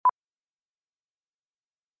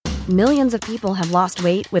Millions of people have lost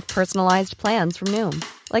weight with personalized plans from Noom.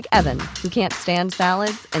 Like Evan, who can't stand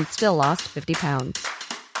salads and still lost 50 pounds.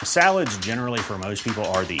 Salads generally for most people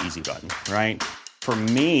are the easy button, right? For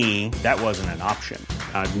me, that wasn't an option.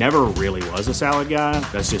 I never really was a salad guy.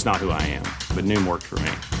 That's just not who I am. But Noom worked for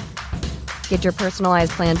me. Get your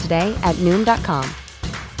personalized plan today at Noom.com.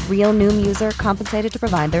 Real Noom user compensated to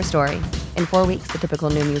provide their story. In 4 weeks, the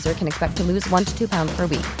typical Noom user can expect to lose 1 to 2 pounds per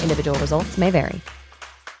week. Individual results may vary.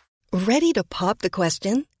 Ready to pop the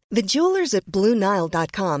question? The jewelers at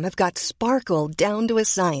BlueNile.com have got sparkle down to a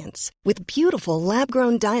science with beautiful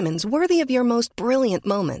lab-grown diamonds worthy of your most brilliant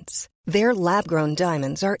moments. Their lab-grown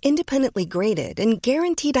diamonds are independently graded and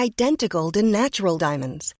guaranteed identical to natural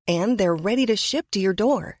diamonds, and they're ready to ship to your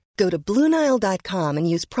door. Go to BlueNile.com and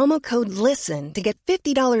use promo code LISTEN to get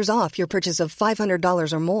 $50 off your purchase of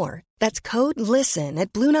 $500 or more. That's code LISTEN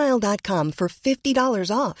at BlueNile.com for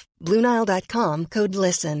 $50 off. BlueNile.com, code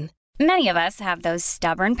LISTEN. Many of us have those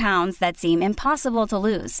stubborn pounds that seem impossible to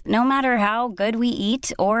lose, no matter how good we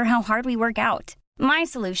eat or how hard we work out. My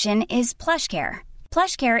solution is PlushCare.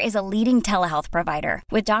 PlushCare is a leading telehealth provider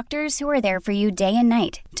with doctors who are there for you day and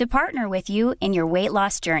night to partner with you in your weight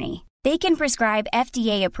loss journey. They can prescribe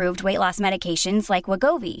FDA-approved weight loss medications like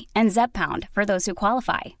Wegovy and Zepbound for those who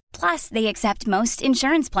qualify. Plus, they accept most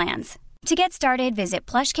insurance plans. To get started, visit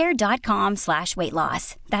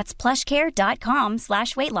plushcare.com/weightloss. That's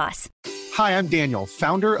plushcare.com/weightloss. Hi, I'm Daniel,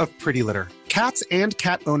 founder of Pretty Litter. Cats and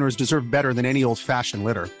cat owners deserve better than any old-fashioned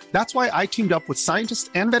litter. That's why I teamed up with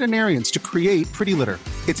scientists and veterinarians to create Pretty Litter.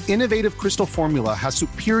 Its innovative crystal formula has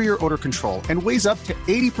superior odor control and weighs up to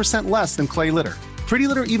 80% less than clay litter. Pretty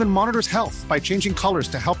Litter even monitors health by changing colors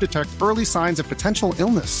to help detect early signs of potential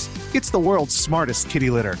illness. It's the world's smartest kitty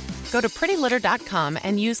litter. Go to prettylitter.com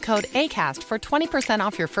and use code ACAST for 20%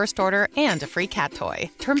 off your first order and a free cat toy.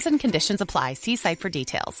 Terms and conditions apply. See site for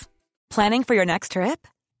details. Planning for your next trip?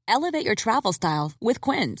 Elevate your travel style with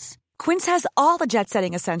Quince. Quince has all the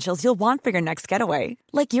jet-setting essentials you'll want for your next getaway,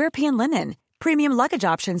 like European linen, premium luggage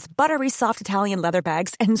options, buttery soft Italian leather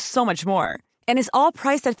bags, and so much more. And is all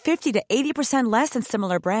priced at 50 to 80% less than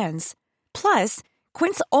similar brands. Plus,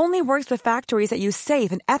 Quince only works with factories that use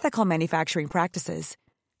safe and ethical manufacturing practices.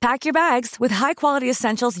 Pack your bags with high-quality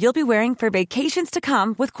essentials you'll be wearing for vacations to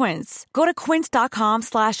come with Quince. Go to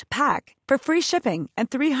quince.com/pack for free shipping and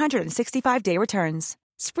 365-day returns.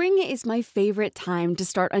 Spring is my favorite time to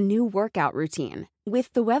start a new workout routine.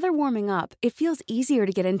 With the weather warming up, it feels easier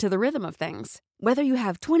to get into the rhythm of things. Whether you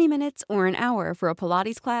have 20 minutes or an hour for a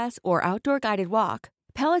Pilates class or outdoor guided walk,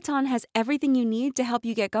 Peloton has everything you need to help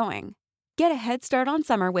you get going. Get a head start on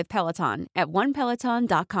summer with Peloton at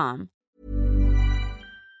onepeloton.com.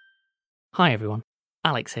 Hi everyone,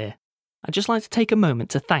 Alex here. I'd just like to take a moment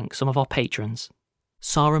to thank some of our patrons.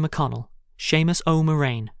 Sarah McConnell, Seamus O.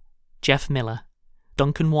 Moraine, Jeff Miller,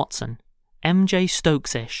 Duncan Watson, MJ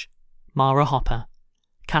Stokesish, Mara Hopper,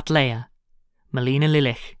 Katlea, Melina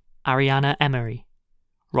Lilich, Ariana Emery,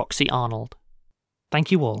 Roxy Arnold.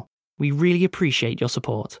 Thank you all. We really appreciate your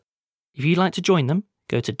support. If you'd like to join them,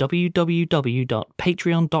 go to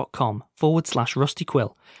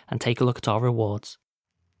www.patreon.com/rustyquill and take a look at our rewards.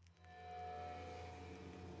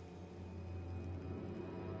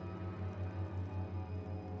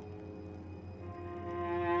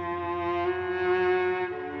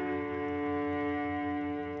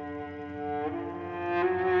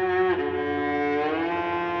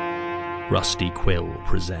 Rusty Quill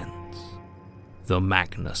presents The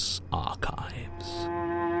Magnus Archives.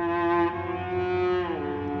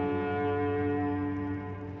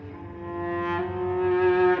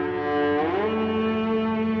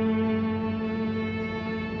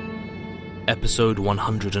 Episode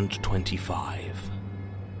 125,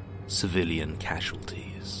 Civilian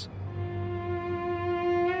Casualties.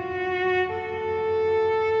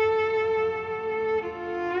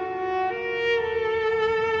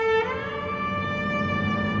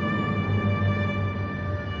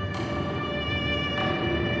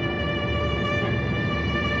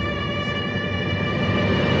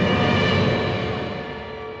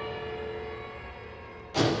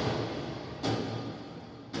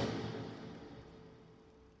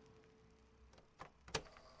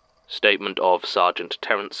 Statement of Sergeant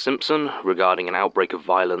Terence Simpson regarding an outbreak of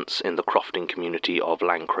violence in the crofting community of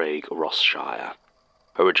Lancraig, Rossshire.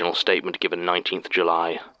 Original statement given 19th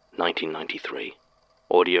July, 1993.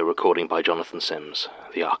 Audio recording by Jonathan Sims,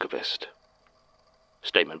 the archivist.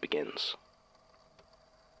 Statement begins.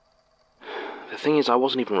 The thing is, I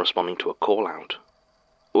wasn't even responding to a call-out.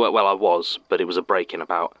 Well, I was, but it was a break-in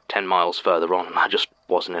about 10 miles further on, and I just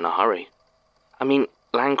wasn't in a hurry. I mean,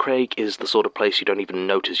 Lancraig is the sort of place you don't even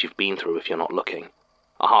notice you've been through if you're not looking.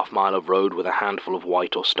 A half-mile of road with a handful of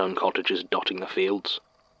white or stone cottages dotting the fields.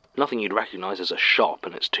 Nothing you'd recognise as a shop,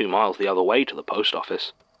 and it's 2 miles the other way to the post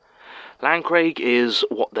office. Llancraig is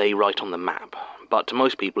what they write on the map, but to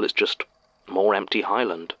most people it's just more empty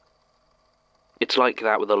highland. It's like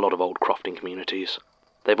that with a lot of old crofting communities.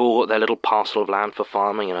 They've all got their little parcel of land for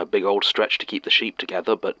farming and a big old stretch to keep the sheep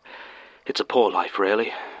together, but it's a poor life,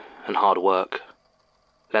 really, and hard work.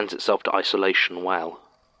 Lends itself to isolation well.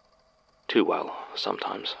 Too well,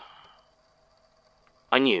 sometimes.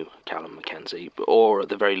 I knew Callum Mackenzie, or at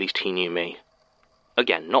the very least he knew me.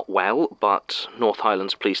 Again, not well, but North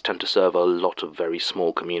Highlands police tend to serve a lot of very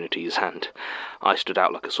small communities, and I stood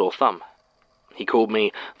out like a sore thumb. He called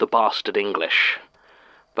me the bastard English,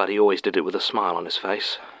 but he always did it with a smile on his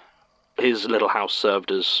face. His little house served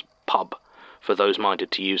as pub for those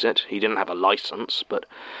minded to use it. He didn't have a licence, but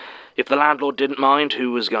if the landlord didn't mind,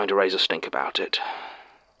 who was going to raise a stink about it?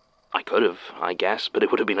 I could have, I guess, but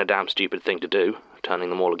it would have been a damn stupid thing to do, turning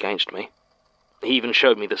them all against me. He even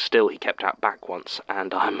showed me the still he kept out back once,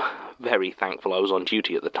 and I'm very thankful I was on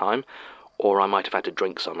duty at the time, or I might have had to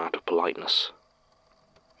drink some out of politeness.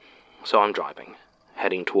 So I'm driving,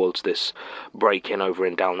 heading towards this break-in over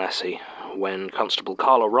in Dalnessie, when Constable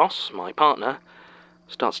Carla Ross, my partner,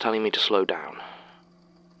 starts telling me to slow down.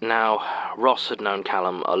 Now, Ross had known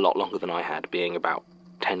Callum a lot longer than I had, being about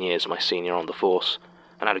 10 years my senior on the force,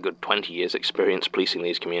 and had a good 20 years' experience policing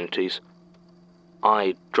these communities.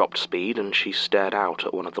 I dropped speed, and she stared out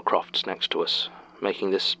at one of the crofts next to us,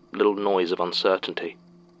 making this little noise of uncertainty.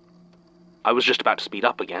 I was just about to speed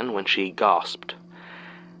up again when she gasped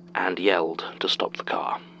and yelled to stop the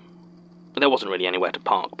car. There wasn't really anywhere to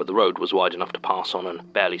park, but the road was wide enough to pass on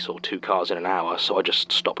and barely saw 2 cars in an hour, so I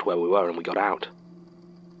just stopped where we were and we got out.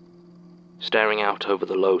 Staring out over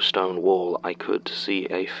the low stone wall, I could see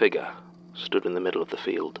a figure stood in the middle of the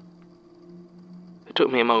field. It took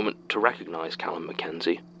me a moment to recognise Callum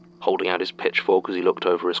Mackenzie, holding out his pitchfork as he looked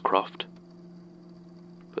over his croft.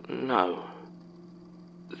 But no,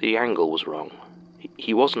 the angle was wrong.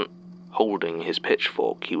 He wasn't holding his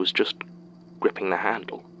pitchfork, he was just gripping the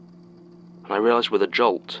handle. And I realised with a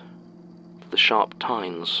jolt that the sharp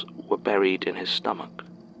tines were buried in his stomach.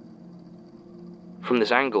 From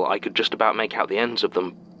this angle, I could just about make out the ends of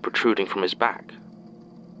them protruding from his back.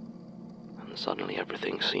 And suddenly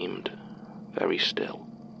everything seemed very still.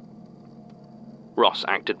 Ross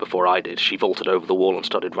acted before I did. She vaulted over the wall and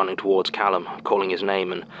started running towards Callum, calling his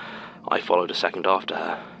name, and I followed a second after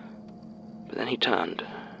her. But then he turned,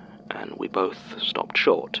 and we both stopped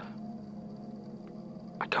short.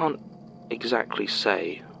 I can't exactly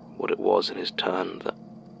say what it was in his turn that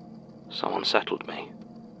so unsettled me.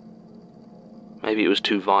 Maybe it was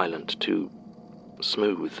too violent, too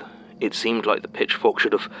smooth. It seemed like the pitchfork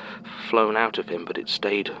should have flown out of him, but it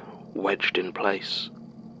stayed wedged in place.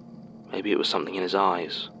 Maybe it was something in his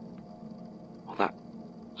eyes, or that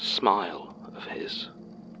smile of his.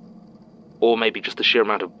 Or maybe just the sheer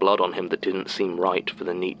amount of blood on him that didn't seem right for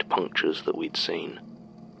the neat punctures that we'd seen.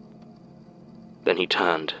 Then he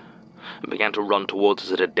turned and began to run towards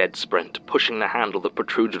us at a dead sprint, pushing the handle that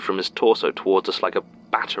protruded from his torso towards us like a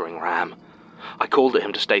battering ram. I called at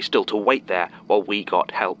him to stay still, to wait there while we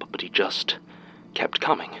got help, but he just kept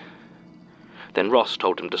coming. Then Ross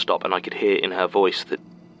told him to stop, and I could hear in her voice that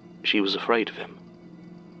she was afraid of him.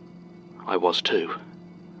 I was too.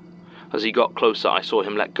 As he got closer, I saw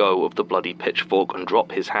him let go of the bloody pitchfork and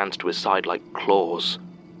drop his hands to his side like claws.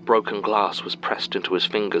 Broken glass was pressed into his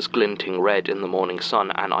fingers, glinting red in the morning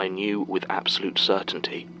sun, and I knew with absolute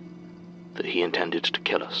certainty that he intended to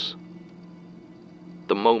kill us.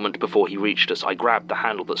 The moment before he reached us, I grabbed the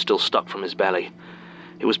handle that still stuck from his belly.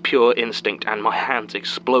 It was pure instinct, and my hands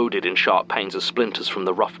exploded in sharp pains as splinters from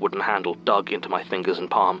the rough wooden handle dug into my fingers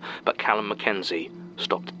and palm, but Callum Mackenzie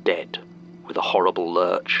stopped dead with a horrible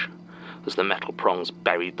lurch as the metal prongs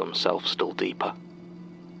buried themselves still deeper.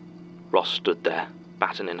 Ross stood there,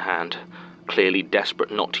 baton in hand, clearly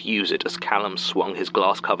desperate not to use it as Callum swung his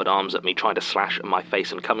glass-covered arms at me, trying to slash at my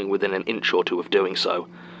face and coming within an inch or two of doing so,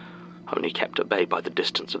 only kept at bay by the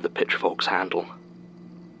distance of the pitchfork's handle.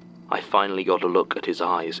 I finally got a look at his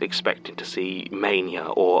eyes, expecting to see mania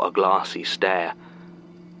or a glassy stare.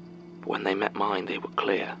 But when they met mine, they were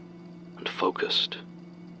clear and focused.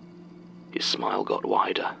 His smile got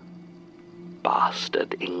wider.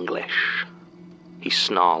 Bastard English. He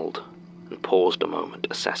snarled and paused a moment,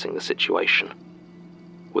 assessing the situation.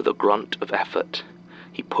 With a grunt of effort,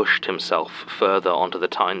 he pushed himself further onto the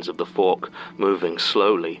tines of the fork, moving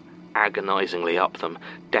slowly, agonizingly up them,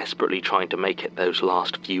 desperately trying to make it those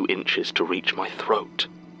last few inches to reach my throat.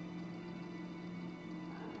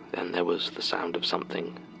 Then there was the sound of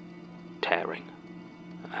something tearing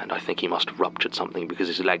and I think he must have ruptured something because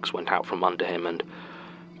his legs went out from under him, and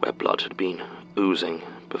where blood had been oozing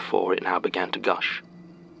before, it now began to gush.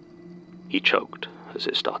 He choked as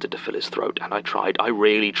it started to fill his throat, and I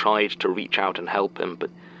really tried to reach out and help him, but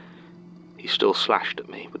he still slashed at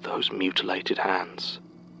me with those mutilated hands,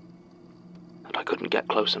 and I couldn't get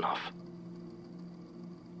close enough.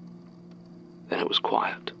 Then it was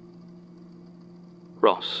quiet.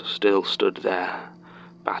 Ross still stood there,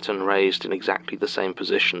 baton raised in exactly the same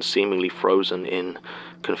position, seemingly frozen in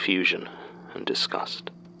confusion and disgust.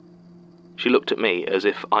 She looked at me as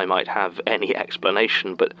if I might have any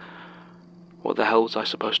explanation, but what the hell was I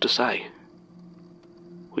supposed to say?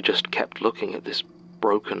 We just kept looking at this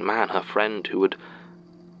broken man, her friend, who had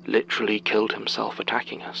literally killed himself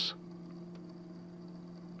attacking us.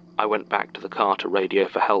 I went back to the car to radio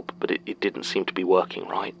for help, but it didn't seem to be working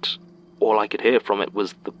right. All I could hear from it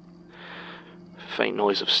was the faint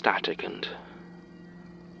noise of static and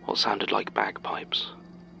what sounded like bagpipes.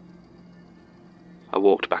 I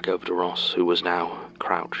walked back over to Ross, who was now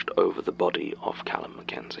crouched over the body of Callum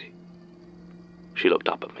Mackenzie. She looked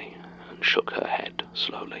up at me and shook her head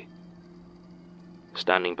slowly.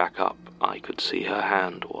 Standing back up, I could see her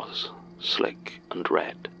hand was slick and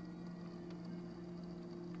red.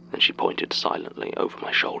 Then she pointed silently over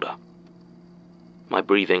my shoulder. My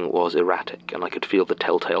breathing was erratic, and I could feel the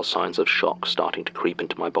telltale signs of shock starting to creep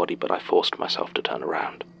into my body, but I forced myself to turn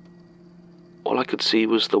around. All I could see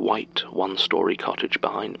was the white, one-story cottage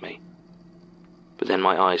behind me. But then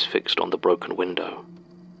my eyes fixed on the broken window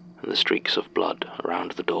and the streaks of blood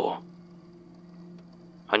around the door.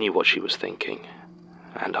 I knew what she was thinking,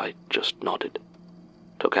 and I just nodded,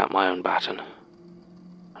 took out my own baton,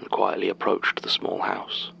 and quietly approached the small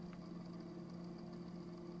house.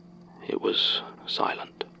 It was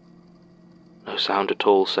silent. No sound at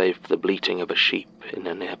all save the bleating of a sheep in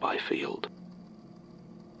a nearby field.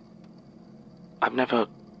 I've never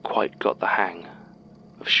quite got the hang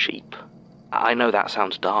of sheep. I know that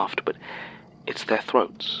sounds daft, but it's their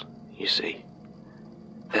throats, you see.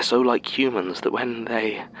 They're so like humans that when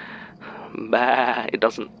they bah, it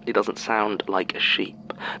doesn't sound like a sheep.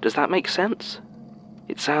 Does that make sense?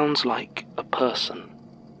 It sounds like a person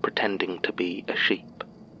pretending to be a sheep.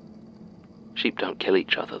 Sheep don't kill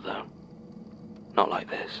each other, though. Not like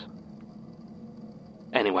this.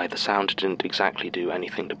 Anyway, the sound didn't exactly do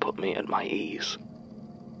anything to put me at my ease.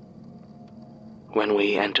 When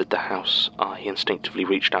we entered the house, I instinctively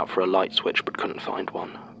reached out for a light switch but couldn't find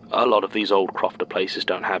one. A lot of these old crofter places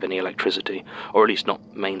don't have any electricity, or at least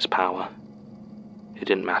not mains power. It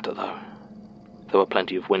didn't matter, though. There were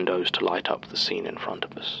plenty of windows to light up the scene in front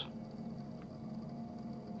of us.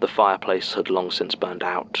 The fireplace had long since burned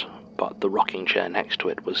out, but the rocking chair next to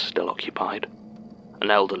it was still occupied. An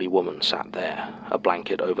elderly woman sat there, a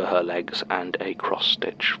blanket over her legs and a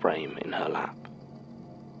cross-stitch frame in her lap.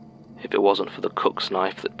 If it wasn't for the cook's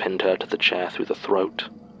knife that pinned her to the chair through the throat,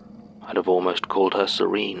 I'd have almost called her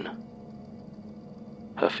serene.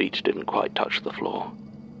 Her feet didn't quite touch the floor,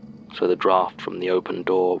 so the draft from the open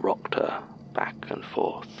door rocked her back and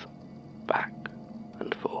forth, back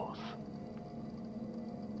and forth.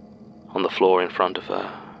 On the floor in front of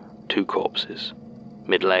her, 2 corpses,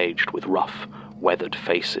 middle-aged with rough, weathered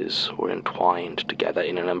faces, were entwined together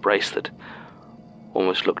in an embrace that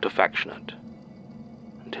almost looked affectionate,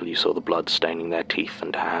 until you saw the blood staining their teeth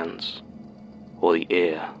and hands, or the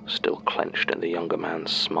ear still clenched in the younger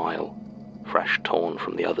man's smile, fresh torn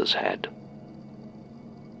from the other's head.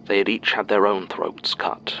 They had each had their own throats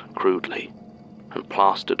cut, crudely, and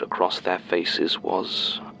plastered across their faces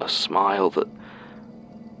was a smile that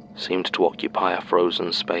seemed to occupy a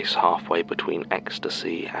frozen space halfway between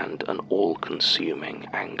ecstasy and an all-consuming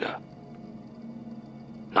anger.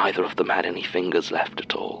 Neither of them had any fingers left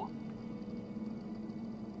at all.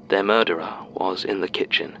 Their murderer was in the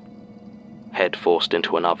kitchen, head forced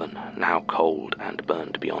into an oven, now cold and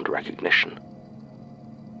burned beyond recognition.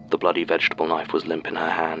 The bloody vegetable knife was limp in her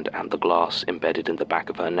hand, and the glass embedded in the back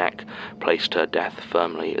of her neck placed her death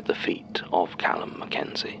firmly at the feet of Callum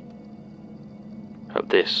Mackenzie. At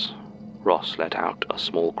this, Ross let out a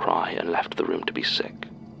small cry and left the room to be sick.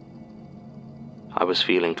 I was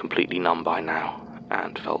feeling completely numb by now,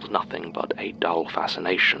 and felt nothing but a dull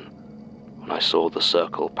fascination when I saw the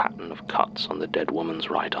circle pattern of cuts on the dead woman's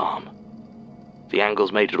right arm. The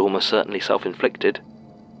angles made it almost certainly self-inflicted,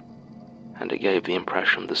 and it gave the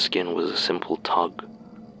impression the skin was a simple tug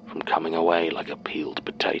from coming away like a peeled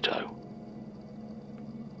potato.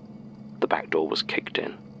 The back door was kicked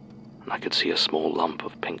in, and I could see a small lump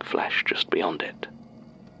of pink flesh just beyond it.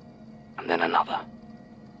 And then another.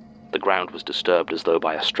 The ground was disturbed as though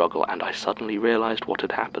by a struggle, and I suddenly realized what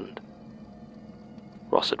had happened.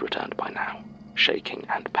 Ross had returned by now, shaking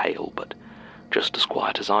and pale, but just as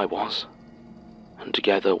quiet as I was. And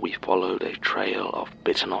together we followed a trail of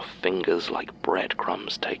bitten-off fingers like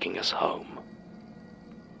breadcrumbs taking us home.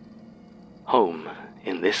 Home,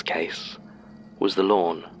 in this case, was the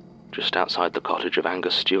lawn, just outside the cottage of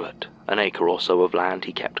Angus Stewart, an acre or so of land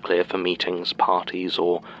he kept clear for meetings, parties,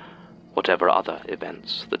 or whatever other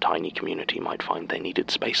events the tiny community might find they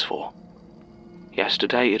needed space for.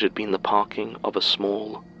 Yesterday it had been the parking of a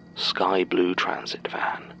small, sky-blue transit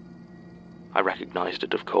van. I recognized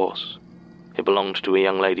it, of course. It belonged to a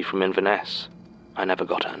young lady from Inverness, I never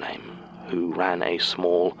got her name, who ran a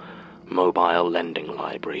small, mobile lending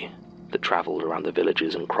library that travelled around the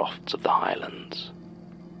villages and crofts of the Highlands.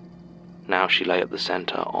 Now she lay at the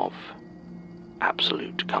centre of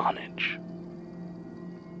absolute carnage.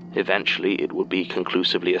 Eventually it would be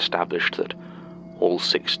conclusively established that all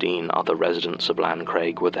 16 other residents of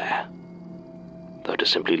Lancraig were there, though to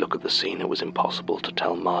simply look at the scene it was impossible to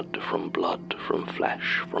tell mud from blood, from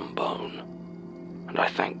flesh, from bone. And I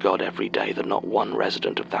thank God every day that not one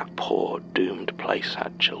resident of that poor, doomed place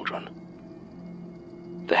had children.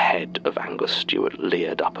 The head of Angus Stewart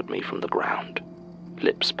leered up at me from the ground,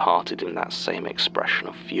 lips parted in that same expression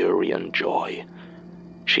of fury and joy,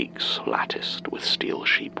 cheeks latticed with steel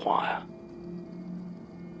sheep wire.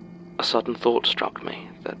 A sudden thought struck me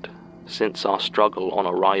that, since our struggle on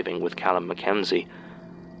arriving with Callum Mackenzie,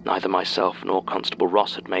 neither myself nor Constable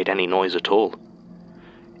Ross had made any noise at all.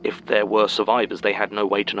 If there were survivors, they had no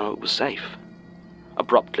way to know it was safe.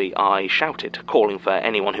 Abruptly, I shouted, calling for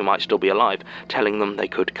anyone who might still be alive, telling them they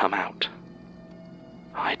could come out.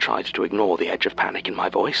 I tried to ignore the edge of panic in my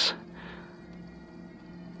voice,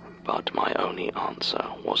 but my only answer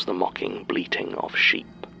was the mocking bleating of sheep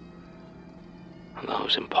and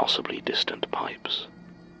those impossibly distant pipes.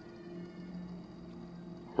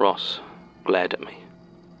 Ross glared at me,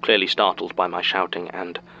 clearly startled by my shouting,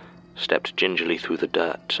 and stepped gingerly through the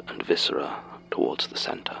dirt and viscera towards the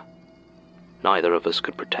centre. Neither of us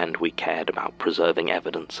could pretend we cared about preserving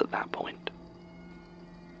evidence at that point.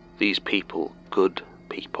 These people, good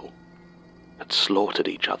people, had slaughtered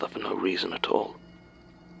each other for no reason at all.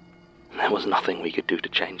 There was nothing we could do to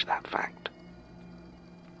change that fact.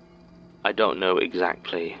 I don't know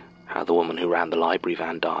exactly how the woman who ran the library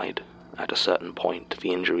van died. At a certain point,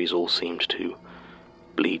 the injuries all seemed to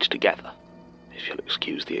bleed together, if you'll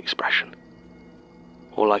excuse the expression.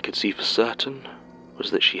 All I could see for certain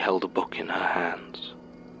was that she held a book in her hands.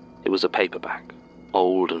 It was a paperback,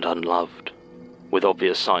 old and unloved, with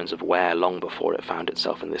obvious signs of wear long before it found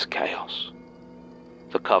itself in this chaos.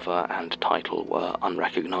 The cover and title were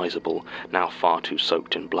unrecognizable, now far too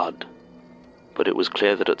soaked in blood, but it was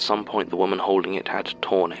clear that at some point the woman holding it had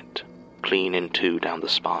torn it, clean in two down the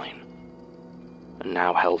spine, and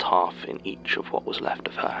now held half in each of what was left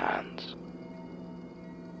of her hands.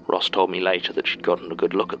 Ross told me later that she'd gotten a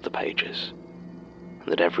good look at the pages,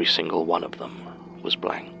 and that every single one of them was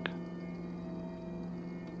blank.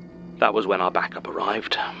 That was when our backup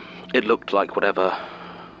arrived. It looked like whatever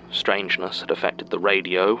strangeness had affected the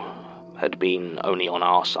radio had been only on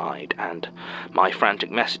our side, and my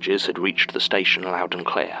frantic messages had reached the station loud and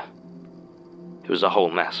clear. It was a whole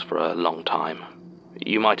mess for a long time.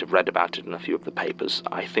 You might have read about it in a few of the papers.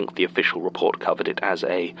 I think the official report covered it as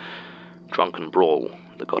a drunken brawl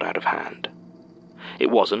that got out of hand.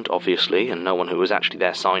 It wasn't, obviously, and no one who was actually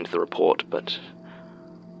there signed the report, but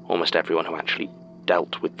almost everyone who actually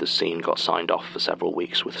dealt with the scene got signed off for several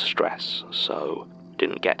weeks with stress, so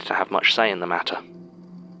didn't get to have much say in the matter.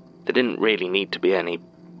 There didn't really need to be any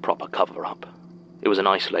proper cover-up. It was an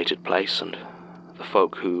isolated place, and the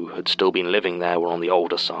folk who had still been living there were on the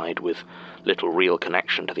older side, with little real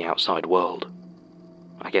connection to the outside world.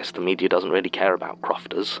 I guess the media doesn't really care about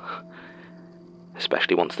crofters,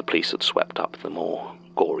 especially once the police had swept up the more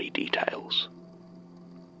gory details.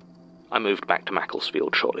 I moved back to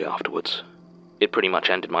Macclesfield shortly afterwards. It pretty much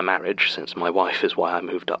ended my marriage, since my wife is why I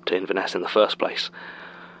moved up to Inverness in the first place.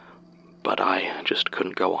 But I just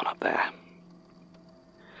couldn't go on up there.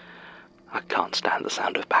 I can't stand the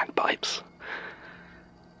sound of bagpipes.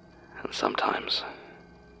 And sometimes,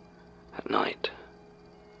 at night,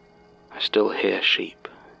 I still hear sheep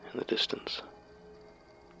in the distance.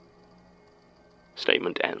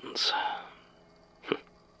 Statement ends.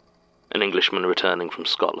 An Englishman returning from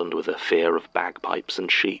Scotland with a fear of bagpipes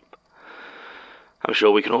and sheep. I'm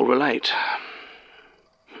sure we can all relate.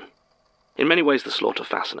 In many ways the slaughter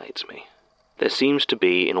fascinates me. There seems to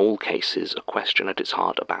be, in all cases, a question at its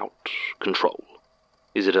heart about control.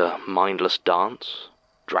 Is it a mindless dance,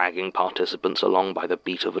 dragging participants along by the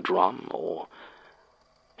beat of a drum, or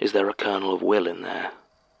is there a kernel of will in there,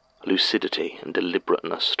 lucidity and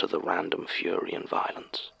deliberateness to the random fury and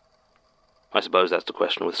violence. I suppose that's the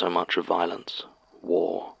question with so much of violence.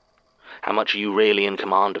 War. How much are you really in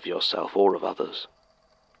command of yourself or of others?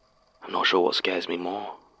 I'm not sure what scares me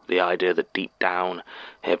more. The idea that deep down,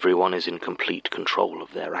 everyone is in complete control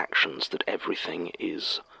of their actions, that everything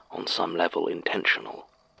is, on some level, intentional.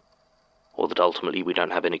 Or that ultimately we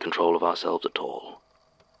don't have any control of ourselves at all,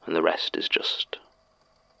 and the rest is just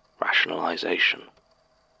rationalization.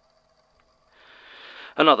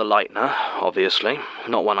 Another lightener, obviously.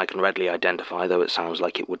 Not one I can readily identify, though it sounds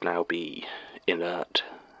like it would now be inert,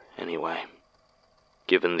 anyway.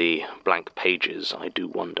 Given the blank pages, I do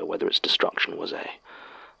wonder whether its destruction was a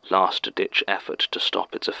last-ditch effort to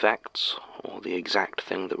stop its effects, or the exact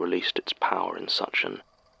thing that released its power in such an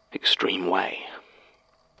extreme way.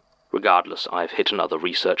 Regardless, I've hit another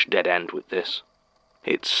research dead end with this.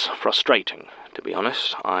 It's frustrating, to be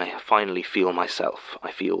honest. I finally feel myself.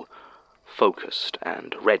 I feel focused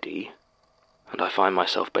and ready, and I find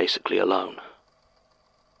myself basically alone.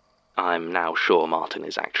 I'm now sure Martin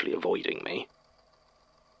is actually avoiding me.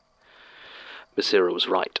 Basira was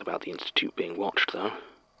right about the Institute being watched, though.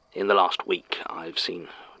 In the last week, I've seen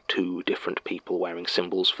 2 different people wearing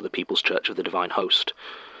symbols for the People's Church of the Divine Host,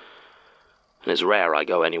 and it's rare I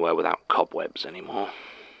go anywhere without cobwebs anymore.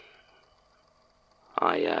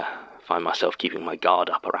 I find myself keeping my guard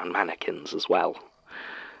up around mannequins as well,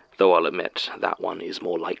 though I'll admit that one is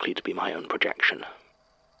more likely to be my own projection.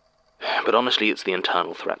 But honestly, it's the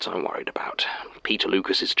internal threats I'm worried about. Peter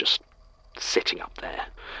Lucas is just sitting up there,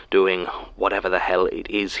 doing whatever the hell it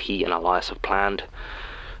is he and Elias have planned,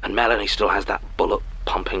 and Melanie still has that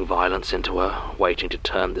bullet-pumping violence into her, waiting to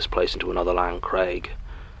turn this place into another Lancraig.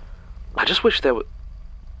 I just wish there were...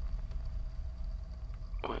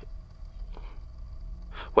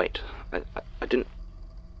 Wait, I didn't...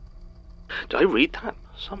 Did I read that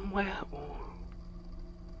somewhere? Or...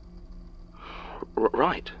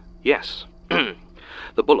 Right, yes.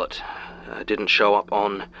 The bullet didn't show up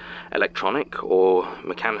on electronic or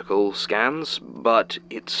mechanical scans, but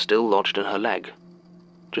it's still lodged in her leg,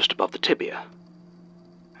 just above the tibia.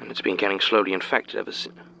 And it's been getting slowly infected ever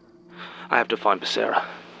since. I have to find Basira.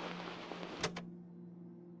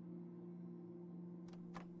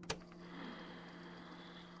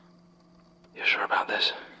 You sure about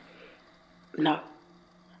this? No.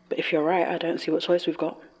 But if you're right, I don't see what choice we've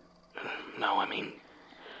got. No, I mean...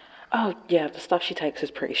 Oh, yeah, the stuff she takes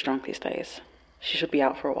is pretty strong these days. She should be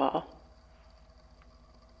out for a while.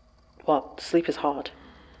 Well, sleep is hard.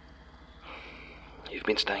 You've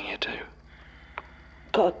been staying here too?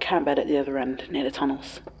 Got a camp bed at the other end, near the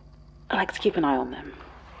tunnels. I like to keep an eye on them.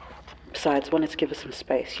 Besides, wanted to give her some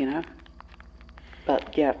space, you know?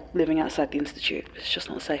 But yeah, living outside the Institute is just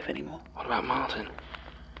not safe anymore. What about Martin?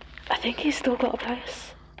 I think he's still got a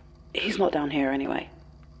place. He's not down here anyway.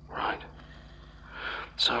 Right.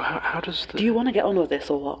 So how does the... Do you want to get on with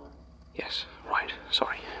this or what? Yes, right.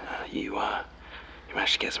 Sorry. You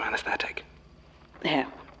managed to get some anesthetic? Yeah.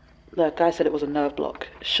 The guy said it was a nerve block.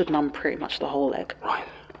 Should numb pretty much the whole leg. Right.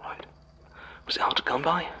 Was it hard to come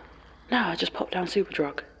by? No, I just popped down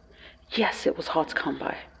Superdrug. Yes, it was hard to come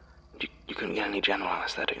by. You couldn't get any general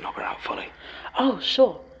anesthetic, knock her out fully? Oh,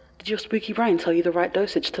 sure. Did your spooky brain tell you the right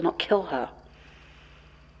dosage to not kill her?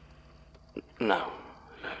 No,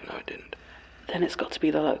 it didn't. Then it's got to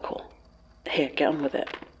be the local. Here, get on with it.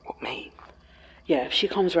 What, me? Yeah, if she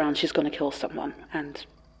comes around, she's gonna kill someone, and,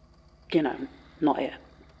 you know, not it.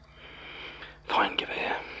 Fine, give it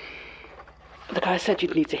here. The guy said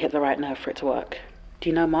you'd need to hit the right nerve for it to work. Do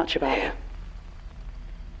you know much about it?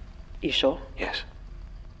 You sure? Yes.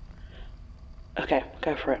 Okay,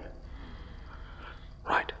 go for it.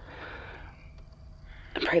 Right.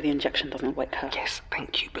 And pray the injection doesn't wake her. Yes,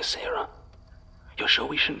 thank you, Basira. You're sure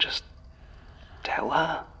we shouldn't just tell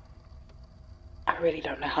her? I really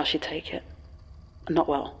don't know how she'd take it. Not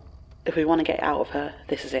well. If we want to get out of her,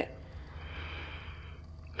 this is it.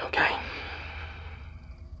 Okay.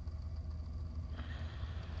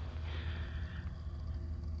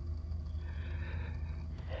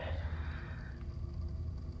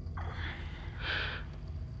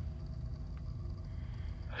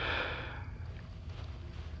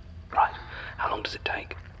 Right. How long does it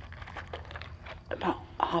take? About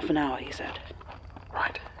half an hour, he said.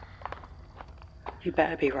 Right. You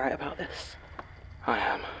better be right about this. I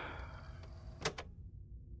am.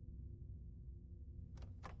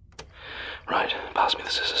 Right, pass me the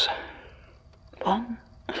scissors. What?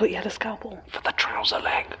 I thought you had a scalpel. For the trouser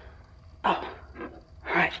leg. Oh,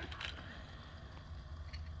 right.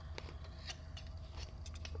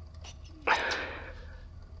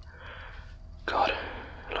 God,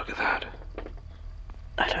 look at that.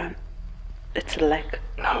 I don't don't. It's a leg.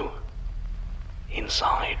 No.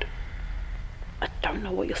 Inside. I don't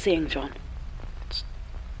know what you're seeing, John.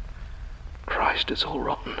 Christ, it's all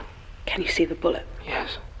rotten. Can you see the bullet?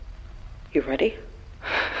 Yes. You ready?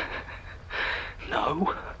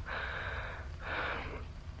 No.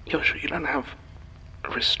 You're sure you don't have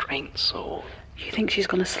restraints or... You think she's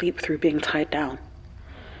gonna sleep through being tied down?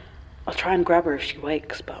 I'll try and grab her if she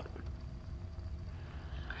wakes, but...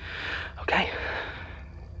 Okay.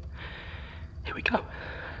 Here we go.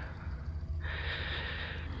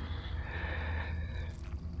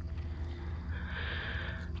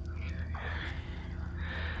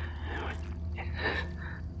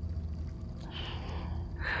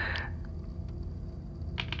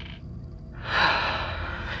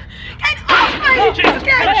 Jesus,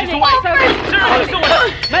 she's awake! Seriously,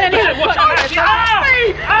 Melanie, watch out!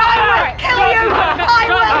 I will kill you! I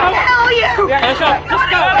will kill you! Yeah, just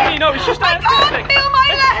go. No, it's just I can't feel my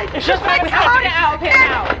leg! It's just like we have to get out of here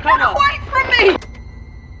now. Come on. Get away from me!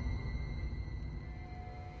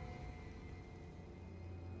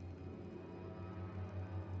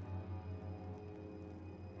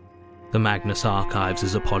 The Magnus Archives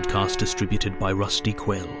is a podcast distributed by Rusty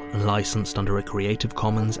Quill and licensed under a Creative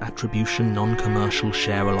Commons Attribution Non-Commercial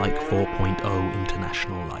Share-alike 4.0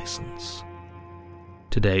 international license.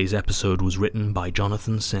 Today's episode was written by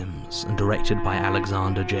Jonathan Sims and directed by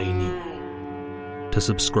Alexander J. Newell. To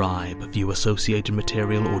subscribe, view associated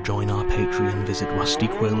material or join our Patreon, visit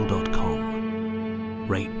rustyquill.com.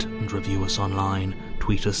 Rate and review us online,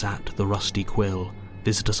 tweet us at The Rusty Quill,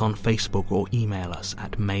 visit us on Facebook or email us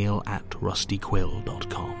at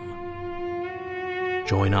mail@rustyquill.com.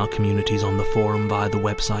 Join our communities on the forum via the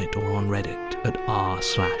website or on Reddit at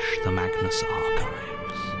r/The Magnus Archives.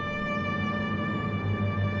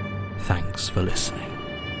 Thanks for listening.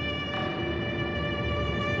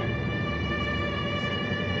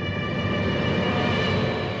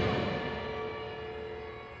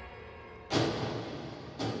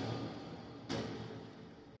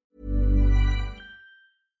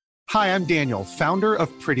 Hi, I'm Daniel, founder of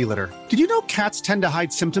Pretty Litter. Did you know cats tend to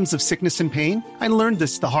hide symptoms of sickness and pain? I learned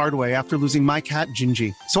this the hard way after losing my cat,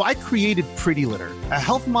 Gingy. So I created Pretty Litter, a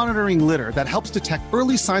health monitoring litter that helps detect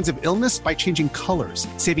early signs of illness by changing colors,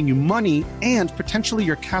 saving you money and potentially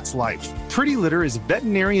your cat's life. Pretty Litter is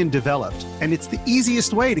veterinarian developed, and it's the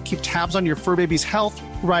easiest way to keep tabs on your fur baby's health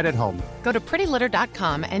right at home. Go to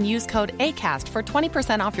prettylitter.com and use code ACAST for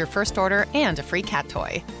 20% off your first order and a free cat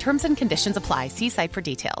toy. Terms and conditions apply. See site for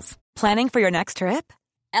details. Planning for your next trip?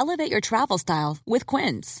 Elevate your travel style with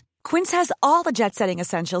Quince. Quince has all the jet-setting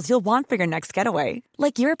essentials you'll want for your next getaway,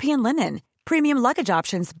 like European linen, premium luggage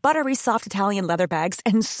options, buttery soft Italian leather bags,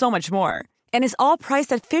 and so much more. And is all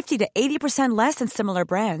priced at 50 to 80% less than similar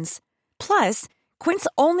brands. Plus, Quince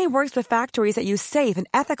only works with factories that use safe and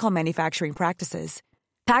ethical manufacturing practices.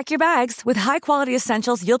 Pack your bags with high-quality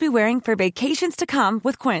essentials you'll be wearing for vacations to come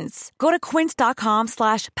with Quince. Go to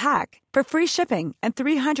quince.com/pack for free shipping and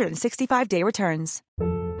 365-day returns.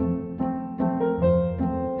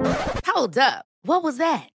 Hold up. What was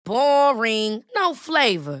that? Boring. No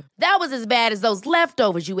flavor. That was as bad as those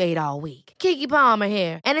leftovers you ate all week. Keke Palmer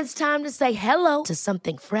here, and it's time to say hello to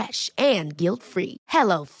something fresh and guilt-free.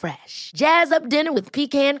 Hello Fresh. Jazz up dinner with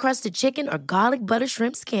pecan-crusted chicken or garlic butter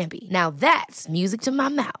shrimp scampi. Now that's music to my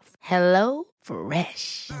mouth. Hello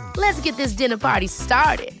Fresh. Let's get this dinner party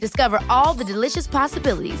started. Discover all the delicious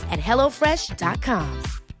possibilities at hellofresh.com.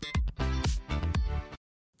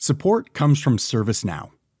 Support comes from ServiceNow,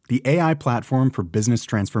 the AI platform for business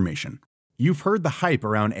transformation. You've heard the hype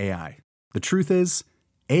around AI. The truth is,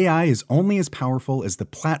 AI is only as powerful as the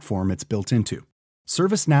platform it's built into.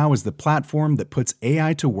 ServiceNow is the platform that puts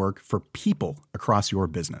AI to work for people across your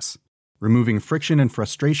business, removing friction and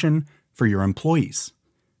frustration for your employees,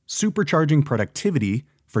 supercharging productivity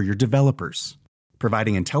for your developers,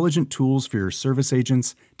 providing intelligent tools for your service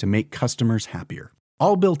agents to make customers happier,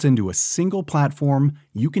 all built into a single platform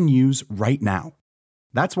you can use right now.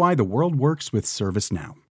 That's why the world works with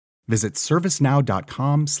ServiceNow. Visit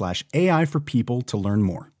servicenow.com/AI for people to learn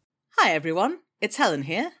more. Hi everyone, it's Helen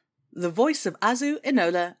here, the voice of Azu,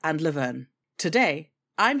 Enola, and Laverne. Today,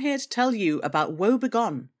 I'm here to tell you about Woe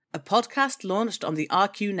Begone, a podcast launched on the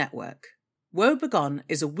RQ network. Woe Begone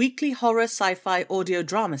is a weekly horror sci-fi audio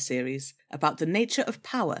drama series about the nature of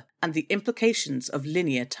power and the implications of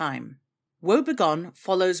linear time. Woe Begone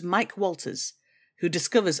follows Mike Walters, who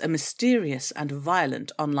discovers a mysterious and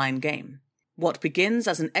violent online game. What begins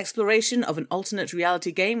as an exploration of an alternate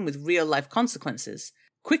reality game with real-life consequences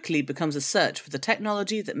quickly becomes a search for the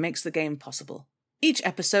technology that makes the game possible. Each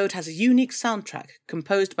episode has a unique soundtrack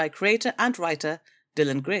composed by creator and writer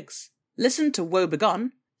Dylan Griggs. Listen to Woe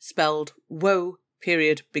Begone, spelled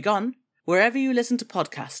woe.begone, wherever you listen to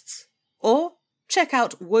podcasts. Or check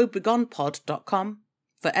out woebegonepod.com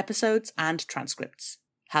for episodes and transcripts.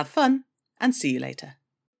 Have fun, and see you later.